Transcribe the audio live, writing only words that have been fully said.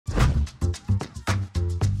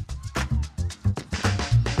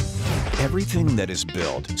Everything that is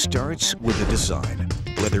built starts with a design,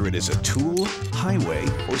 whether it is a tool, highway,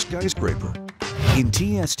 or skyscraper. In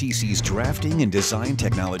TSTC's Drafting and Design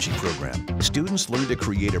Technology program, students learn to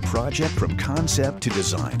create a project from concept to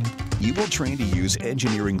design. You will train to use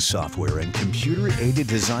engineering software and computer-aided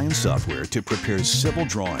design software to prepare civil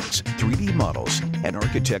drawings, 3D models, and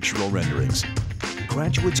architectural renderings.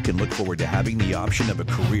 Graduates can look forward to having the option of a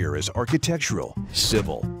career as architectural,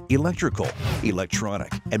 civil, electrical,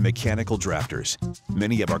 electronic, and mechanical drafters.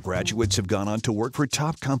 Many of our graduates have gone on to work for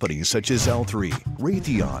top companies such as L3,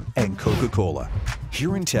 Raytheon, and Coca-Cola.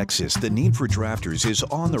 Here in Texas, the need for drafters is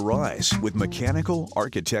on the rise, with mechanical,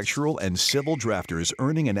 architectural, and civil drafters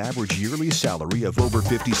earning an average yearly salary of over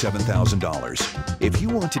 $57,000. If you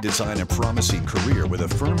want to design a promising career with a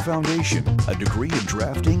firm foundation, a degree in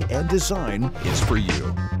drafting and design is for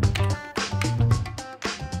you.